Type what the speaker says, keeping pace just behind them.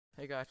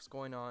Hey guys, what's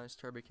going on? It's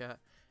TurboCat,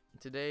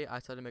 and today I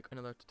decided to make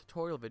another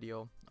tutorial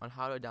video on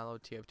how to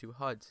download TF2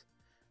 HUDs.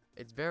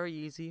 It's very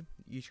easy.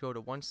 You should go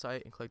to one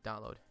site and click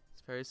download.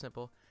 It's very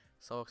simple,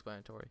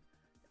 self-explanatory.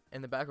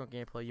 In the background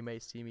gameplay, you may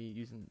see me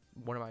using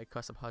one of my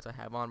custom HUDs I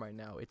have on right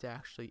now. It's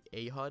actually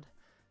a HUD.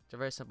 It's a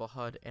very simple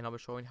HUD, and I'll be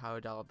showing how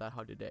to download that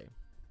HUD today.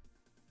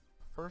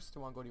 First,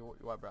 you want to go to your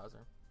web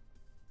browser.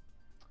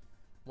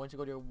 Once you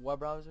go to your web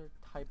browser,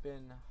 type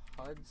in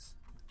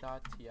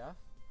Huds.tf.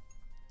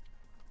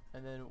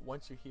 And then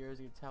once you're here,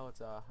 as you can tell,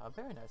 it's a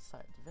very nice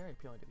site. It's very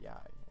appealing to the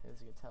eye. As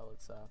you can tell,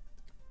 it's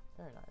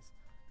very nice.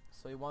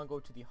 So you want to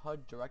go to the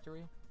HUD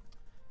directory,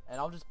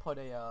 and I'll just put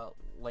a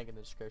link in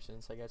the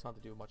description so you guys don't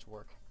have to do much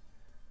work.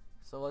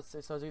 So let's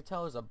say, so as you can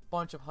tell, there's a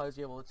bunch of HUDs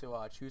you're able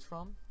to choose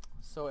from.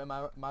 So in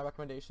my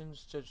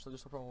recommendations, just look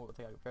for one with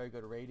like a very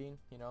good rating,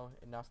 you know,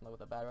 and not something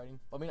with a bad rating.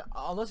 I mean,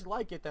 unless you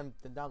like it, then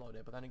download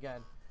it. But then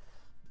again,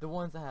 the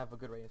ones that have a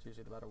good rating is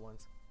usually the better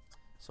ones.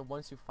 So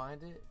once you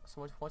find it,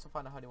 once you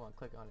find out how you want to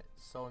click on it.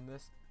 So in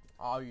this,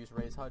 I'll use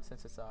rayshud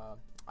since it's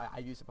I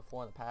used it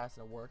before in the past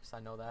and it works. I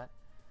know that.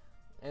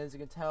 And as you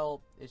can tell,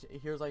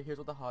 here's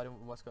what the HUD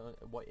and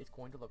what it's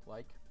going to look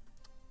like.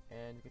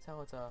 And you can tell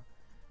it's a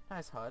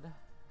nice HUD.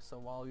 So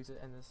I'll use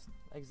it in this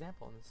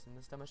example, in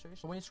this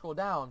demonstration. When you scroll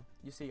down,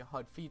 you see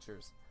HUD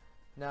features.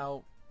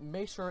 Now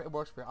make sure it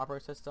works for your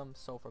operating system.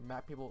 So for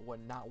Mac people, it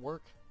would not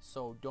work.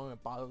 So don't even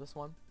bother with this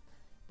one.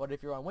 But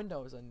if you're on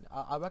Windows, and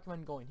I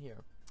recommend going here.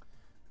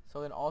 So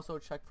then also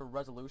check for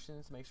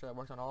resolutions, make sure that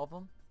works on all of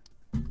them.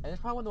 And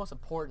it's probably one of the most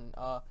important.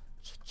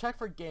 Check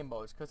for game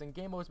modes, because in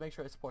game modes make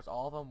sure it supports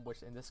all of them,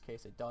 which in this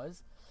case it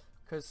does.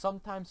 Because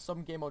sometimes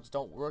some game modes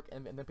don't work,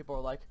 and then people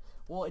are like,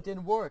 well, it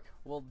didn't work.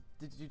 Well,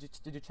 did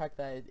you check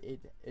that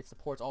it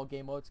supports all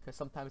game modes? Because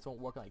sometimes it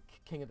won't work like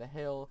King of the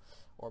Hill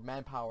or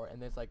Manpower,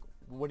 and it's like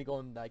when you go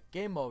in that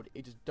game mode,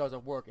 it just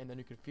doesn't work, and then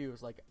you're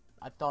confused, like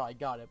I thought I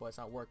got it, but it's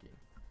not working.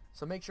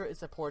 So make sure it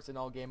supports in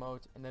all game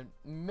modes, and then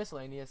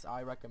miscellaneous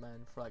I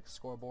recommend for like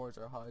scoreboards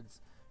or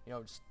HUDs, you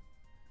know,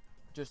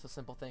 just a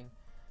simple thing.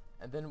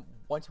 And then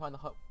once you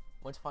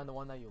find the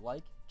one that you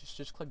like,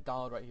 just click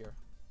download right here.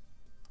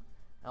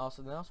 And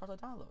also then I'll start the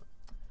download.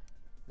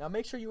 Now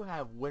make sure you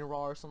have WinRAR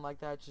or something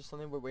like that, just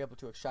something where we're able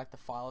to extract the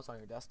files on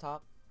your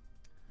desktop.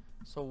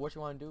 So what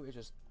you want to do is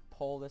just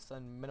pull this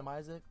and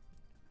minimize it,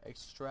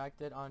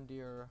 extract it onto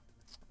your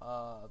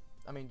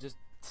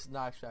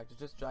not extract it,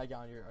 just drag it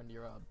onto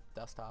your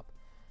desktop,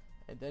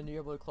 and then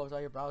you're able to close out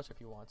your browser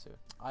if you want to.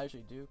 I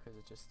usually do because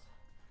it's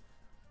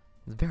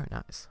very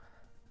nice.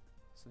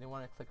 So then you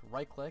want to click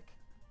right click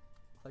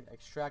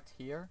extract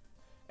here,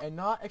 and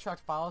not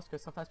extract files,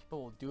 because sometimes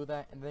people will do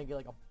that and then get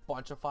like a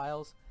bunch of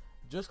files.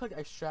 Just click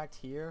extract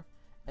here,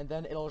 and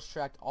then it'll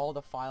extract all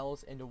the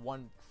files into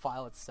one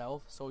file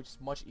itself, so it's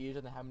just much easier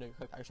than having to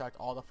click extract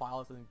all the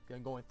files and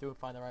then going through and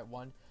find the right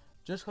one.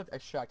 Just click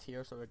extract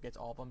here so it gets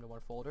all of them to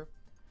one folder.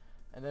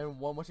 And then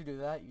once you do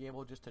that, you're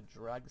able just to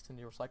drag this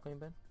into your recycling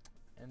bin,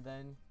 and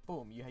then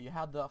boom, you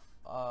have the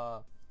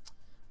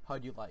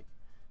HUD you like.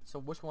 So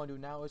what you want to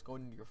do now is go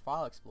into your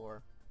file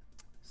explorer.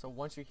 So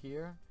once you're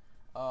here,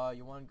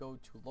 you want to go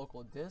to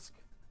local disk,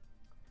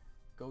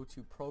 go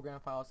to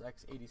program files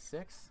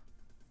x86,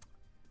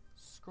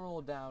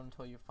 scroll down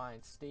until you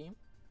find Steam.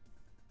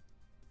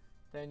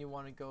 Then you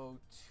want to go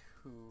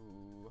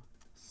to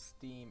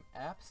Steam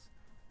apps,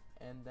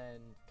 and then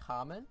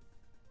common.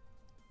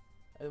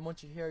 And then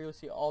once you're here, you'll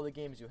see all the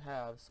games you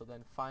have. So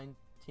then find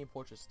Team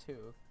Fortress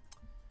 2.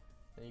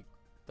 Then you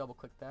double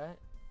click that.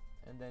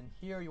 And then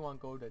here you want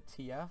to go to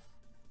TF.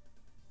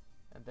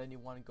 And then you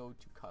want to go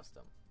to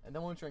custom. And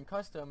then once you're in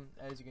custom,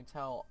 as you can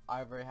tell,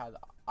 I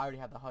already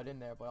have the HUD in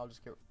there, but I'll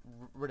just get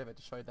rid of it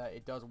to show you that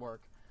it does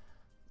work.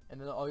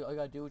 And then all you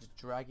gotta do is just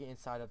drag it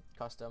inside of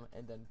custom,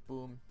 and then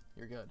boom,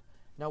 you're good.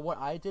 Now what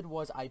I did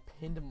was I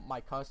pinned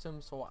my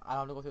custom, so I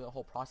don't have to go through the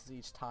whole process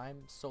each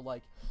time. So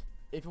like,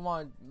 if you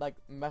want to like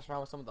mess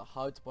around with some of the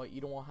HUDs, but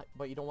you don't want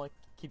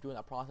to keep doing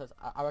that process,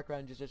 I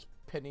recommend just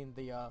pinning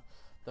the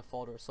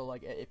folder. So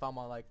like if I'm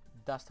on like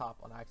desktop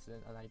on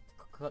accident and I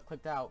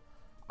clicked out,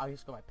 I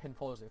just go to my pin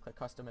folders and click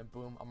custom, and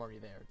boom, I'm already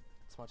there.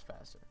 It's much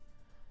faster.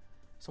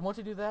 So once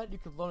you do that, you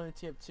can load in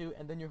TF2,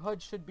 and then your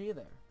HUD should be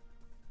there.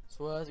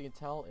 So as you can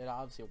tell, it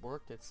obviously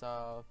worked. It's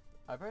a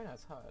very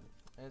nice HUD,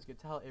 and as you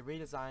can tell, it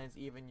redesigns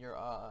even your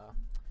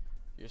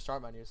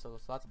start menu. So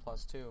that's a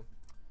plus too.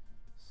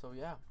 So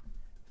yeah.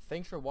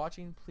 Thanks for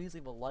watching. Please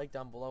leave a like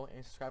down below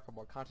and subscribe for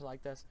more content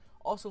like this.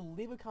 Also,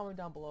 leave a comment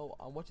down below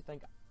on what you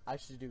think I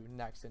should do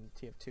next in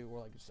TF2,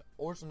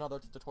 or just another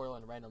tutorial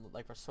in random,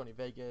 like for Sony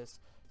Vegas,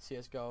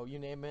 CSGO, you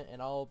name it,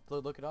 and I'll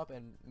look it up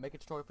and make a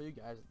tutorial for you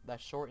guys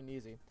that's short and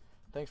easy.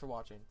 Thanks for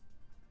watching.